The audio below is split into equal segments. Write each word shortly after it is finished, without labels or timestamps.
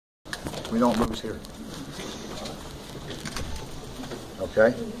We don't lose here.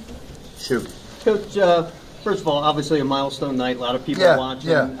 Okay? Shoot. Coach, first of all, obviously a milestone night. A lot of people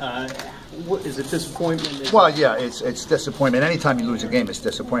watching. Yeah. Is it disappointment? Well, yeah, it's disappointment. Anytime you lose a game, it's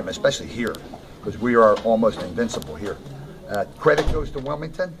disappointment, especially here, because we are almost invincible here. Credit goes to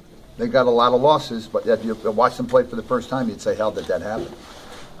Wilmington. They got a lot of losses, but if you watch them play for the first time, you'd say, how did that happen?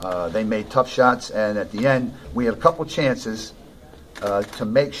 They made tough shots, and at the end, we had a couple chances to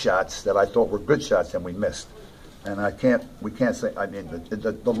make shots that I thought were good shots, and we missed. And we can't say, I mean,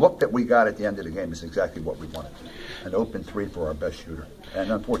 the look that we got at the end of the game is exactly what we wanted. An open three for our best shooter.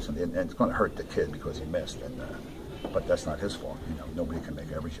 And unfortunately, and it's going to hurt the kid because he missed. But that's not his fault. You know, nobody can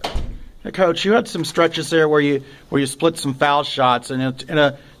make every shot. Hey, Coach, you had some stretches there where you split some foul shots, and in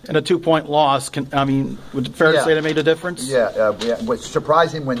a 2-point loss. Would it fair to say that made a difference? Yeah, it was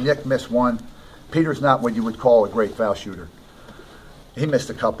surprising when Nick missed one. Peter's not what you would call a great foul shooter. He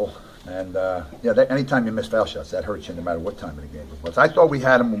missed a couple. And, anytime you miss foul shots, that hurts you no matter what time of the game it was. I thought we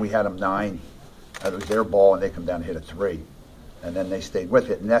had them when we had them 9. It was their ball, and they come down and hit a 3. And then they stayed with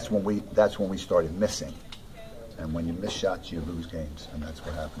it, and that's when we started missing. And when you miss shots, you lose games, and that's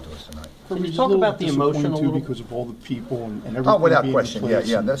what happened to us tonight. Can you talk about the emotion a little? Because of all the people and everything. Oh, without question, yeah.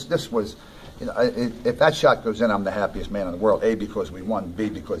 This was, if that shot goes in, I'm the happiest man in the world. A, because we won. B,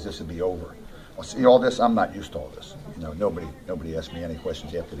 because this would be over. Well, see, all this, I'm not used to all this. You know, nobody asked me any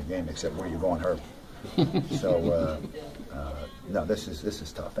questions after the game except where you going, Herb. So, no, this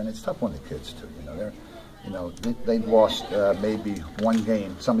is tough, and it's tough on the kids too. They've lost maybe one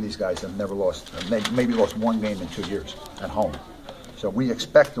game. Some of these guys have never lost, maybe lost one game in 2 years at home. So we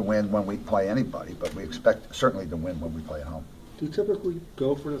expect to win when we play anybody, but we expect certainly to win when we play at home. Do you typically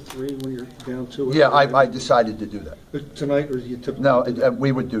go for the 3 when you're down 2? Yeah, I decided to do that. Tonight, or you typically? No,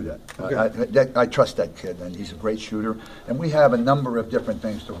 we would do that. Okay. I trust that kid, and he's a great shooter. And we have a number of different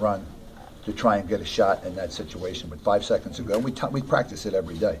things to run to try and get a shot in that situation. With 5 seconds to go, we practice it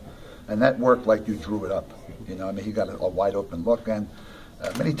every day. And that worked like you drew it up. He got a wide open look. And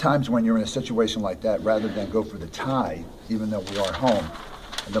many times when you're in a situation like that, rather than go for the tie, even though we are home,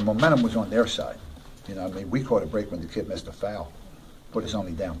 the momentum was on their side. We caught a break when the kid missed a foul, put us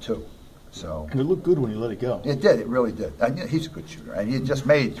only down 2. So. And it looked good when you let it go. It did. It really did. And he's a good shooter. And he just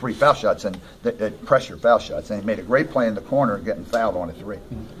made 3 foul shots, and pressure foul shots. And he made a great play in the corner, getting fouled on a 3.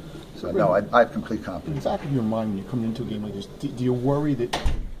 So, no, I have complete confidence. In the back of your mind, when you're coming into a game like this, do you worry that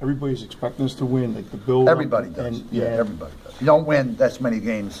everybody's expecting us to win, like the build? Everybody does. Everybody does. You don't win that many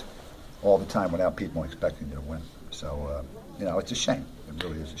games all the time without people expecting you to win. So, it's a shame. It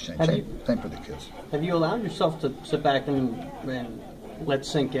really is a shame. Same for the kids. Have you allowed yourself to sit back and let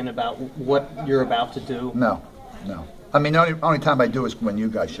sink in about what you're about to do? No. I mean, the only time I do is when you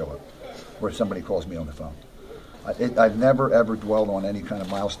guys show up, or somebody calls me on the phone. I've never, ever dwelled on any kind of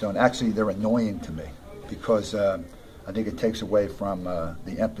milestone. Actually, they're annoying to me because I think it takes away from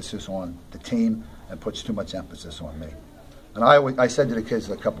the emphasis on the team and puts too much emphasis on me. And I said to the kids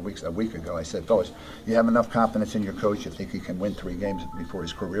a week ago, I said, fellas, you have enough confidence in your coach, you think he can win 3 games before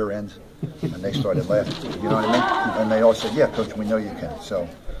his career ends? And they started laughing. You know what I mean? And they all said, yeah, Coach, we know you can. So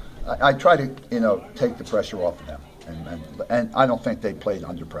I try to, take the pressure off of them. And I don't think they played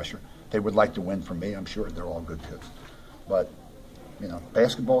under pressure. They would like to win for me. I'm sure they're all good kids. But,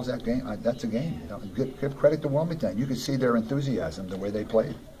 basketball is that game. That's a game. Give credit to Wilmington. You can see their enthusiasm, the way they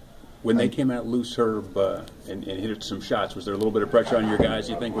played. When they came out loose, Herb, and hit some shots, was there a little bit of pressure on your guys,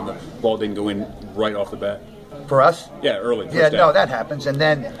 you think, when the ball didn't go in right off the bat? For us? Yeah, early. Yeah, no, that happens. And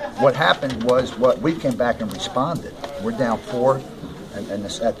then what happened was we came back and responded. We're down 4 and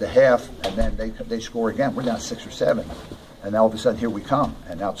at the half, and then they score again. We're down 6 or 7. And all of a sudden, here we come,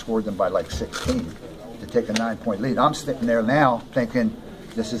 and outscored them by like 16 to take a 9-point lead. I'm sitting there now thinking,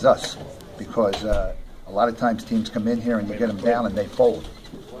 this is us, because a lot of times teams come in here and you get them down and they fold.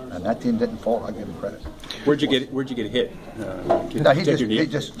 And that team didn't fold. I give them credit. Where'd you get hit? No, he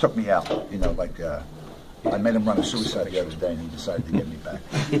just took me out. I made him run a suicide the other day, and he decided to get me back.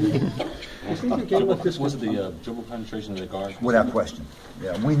 Was it the dribble penetration of the guard? Without question.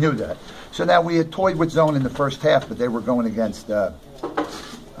 Yeah, we knew that. So now we had toyed with zone in the first half, but they were going against the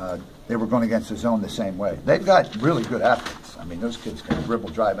zone the same way. They've got really good athletes. I mean, those kids can dribble,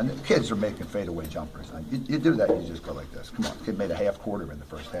 drive, and the kids are making fadeaway jumpers. You do that, you just go like this. Come on, kid made a half quarter in the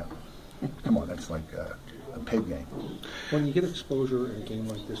first half. Come on, that's like a pig game. When you get exposure in a game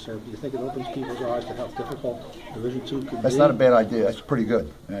like this, sir, do you think it opens people's eyes to how difficult Division II could be? That's not a bad idea. That's pretty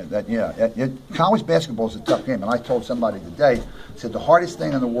good. College basketball is a tough game, and I told somebody today, I said the hardest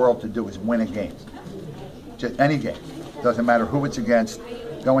thing in the world to do is win a game. Just any game. Doesn't matter who it's against.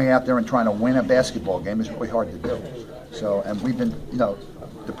 Going out there and trying to win a basketball game is really hard to do. So, and we've been,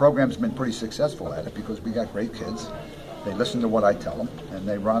 the program's been pretty successful at it because we got great kids. They listen to what I tell them, and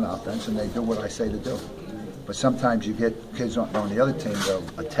they run offense, and they do what I say to do. But sometimes you get kids on the other team that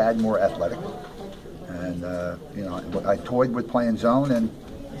are a tad more athletic. And, I toyed with playing zone, and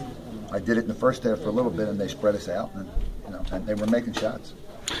I did it in the first half for a little bit, and they spread us out, and they were making shots.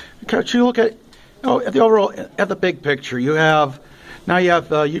 Coach, you look at at the overall, at the big picture. You have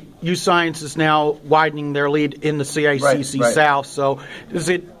U Science is now widening their lead in the CACC right. South. So, is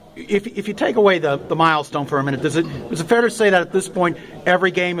it? If you take away the milestone for a minute, is it fair to say that at this point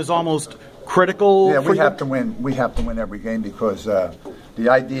every game is almost critical? Yeah, we have to win. We have to win every game because the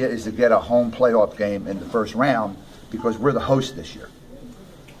idea is to get a home playoff game in the first round because we're the host this year.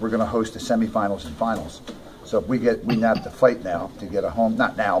 We're going to host the semifinals and finals. So if we have to fight now to get a home,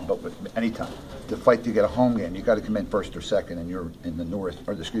 not now, but anytime, to fight to get a home game. You got to come in first or second, and you're in the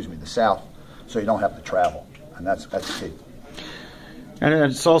the South, so you don't have to travel, and that's key. And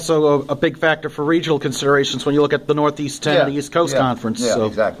it's also a big factor for regional considerations when you look at the Northeast 10 and the East Coast Conference. Yeah, so.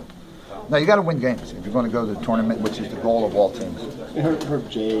 Exactly. Now, you got to win games if you're going to go to the tournament, which is the goal of all teams. Herb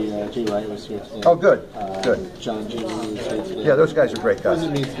Jay Wright was here today. Oh, good. John G. was here today. Yeah, those guys are great guys.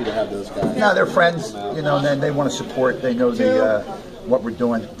 What does it mean to you to have those guys? Yeah, they're friends, and then they want to support. They know what we're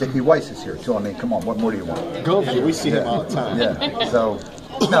doing. Dickie Weiss is here, too. I mean, come on, what more do you want? Go for it. We see him all the time. Yeah, so,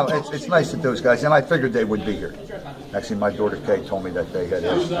 no, it's nice that those guys, and I figured they would be here. Actually, my daughter Kay told me that they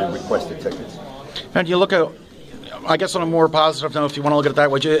requested tickets. And you look at, I guess on a more positive note, if you want to look at it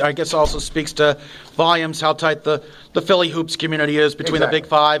that way, I guess also speaks to volumes, how tight the Philly hoops community is between the Big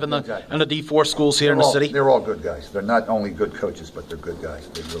Five and the D4 schools here in the city. They're all good guys. They're not only good coaches, but they're good guys.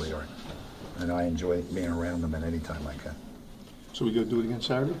 They really are. And I enjoy being around them at any time I can. So we go do it again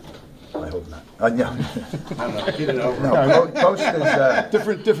Saturday? I hope not. Yeah. Get it over. No, Post is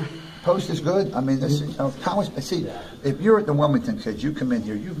different. Post is good. I mean, this is college. See, if you're at the Wilmington kids, you come in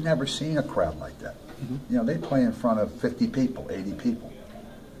here, you've never seen a crowd like that. Mm-hmm. They play in front of 50 people, 80 people.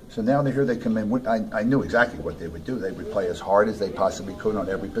 So now they're here, they come in. I knew exactly what they would do. They would play as hard as they possibly could on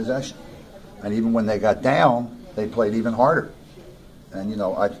every possession. And even when they got down, they played even harder. And,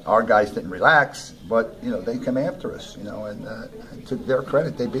 our guys didn't relax, but, they come after us, and to their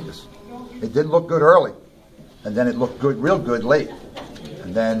credit, they beat us. It didn't look good early, and then it looked good, real good late.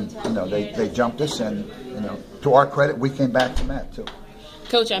 And then, they jumped us, and, to our credit, we came back from that, too.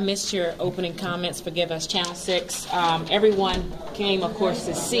 Coach, I missed your opening comments. Forgive us, Channel 6. Everyone came, of course,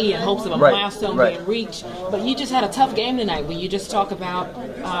 to see in hopes of a milestone being reached. But you just had a tough game tonight where you just talk about,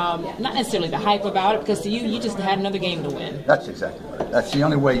 not necessarily the hype about it, because to you just had another game to win. That's exactly right. That's the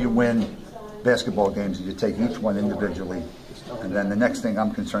only way you win basketball games is you take each one individually. And then the next thing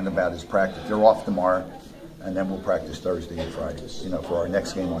I'm concerned about is practice. They're off tomorrow, and then we'll practice Thursday and Friday, for our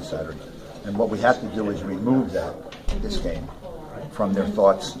next game on Saturday. And what we have to do is remove this game from their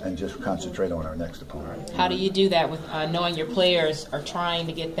thoughts and just concentrate on our next opponent. How do you do that with knowing your players are trying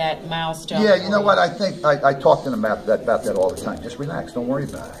to get that milestone? Yeah, you know what? I think I talk to them about that all the time. Just relax. Don't worry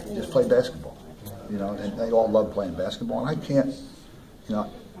about it. Just play basketball. And they all love playing basketball. And I can't,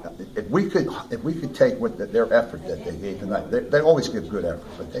 if we could take their effort that they gave tonight, they always give good effort,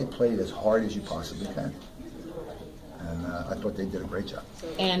 but they played as hard as you possibly can. And I thought they did a great job.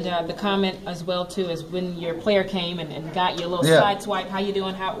 And the comment as well, too, is when your player came and got you a little side swipe, how you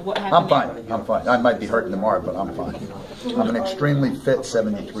doing? What happened? I'm fine. I might be hurting tomorrow, but I'm fine. I'm an extremely fit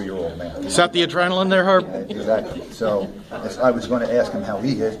 73-year-old man. Is that the adrenaline there, Herb? Exactly. So I was going to ask him how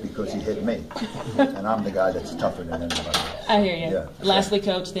he is because he hit me. And I'm the guy that's tougher than anybody else. I hear you. Yeah. Lastly,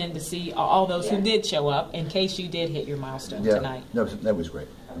 Coach, then to see all those who did show up in case you did hit your milestone tonight. That was great.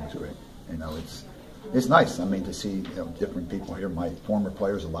 That was great. It's nice, to see different people here. My former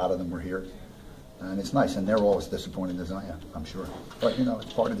players, a lot of them were here. And it's nice, and they're all as disappointed as I am, I'm sure. But,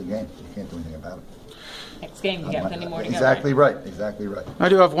 it's part of the game. You can't do anything about it. Next game, you got plenty more to go. Exactly right. Exactly right. I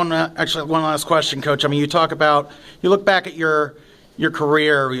do have one last question, Coach. You look back at your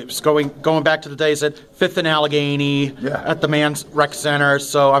career, going back to the days at 5th and Allegheny, at the Man's Rec Center.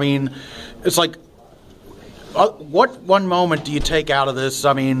 So, it's like, what one moment do you take out of this?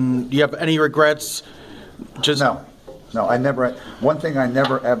 Do you have any regrets? No, I never. One thing I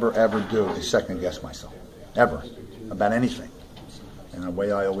never, ever do is second guess myself, ever, about anything. And the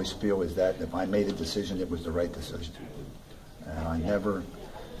way I always feel is that if I made a decision, it was the right decision. And I never,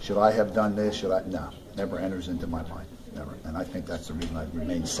 should I have done this? No, never enters into my mind, never. And I think that's the reason I've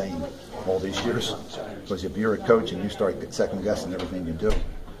remained sane all these years. Because if you're a coach and you start second guessing everything you do,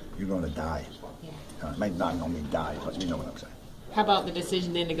 you're going to die. It may not only die, but you know what I'm saying. How about the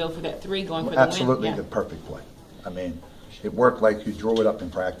decision then to go for that 3, going for the Absolutely win? The perfect play. It worked like you drew it up in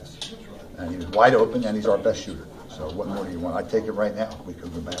practice. And he was wide open, and he's our best shooter. So So what more do you want? I'd take it right now. We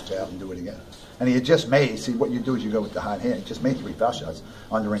could go back out and do it again. And he had just made, see, what you do is you go with the hot hand. He just made 3 foul shots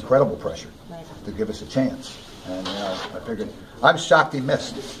under incredible pressure to give us a chance. And I figured, I was shocked he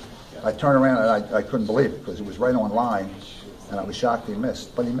missed. I turned around and I couldn't believe it because it was right on line, and I was shocked he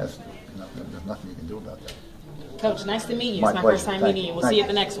missed. But he missed. There's nothing you can do about that. Coach, nice to meet you. My It's my pleasure. first time Thank meeting you. We'll Thank see you at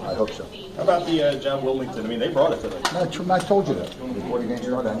the next one. I hope so. How about the John Wilmington? I mean, they brought it to them. I told you that before the game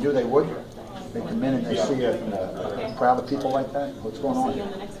started. I knew they would. They come in and they see a crowd of people like that. What's going on here?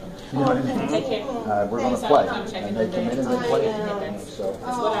 You know what I mean? Take care. We're going to play, and they come in and they play.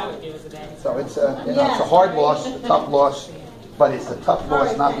 So it's it's a hard loss, a tough loss, but it's a tough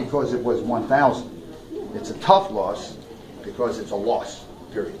loss not because it was 1,000. It's a tough loss because it's a loss.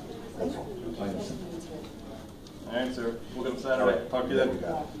 Period. That's all. I understand. All right, sir. We'll get Saturday. Talk to you then.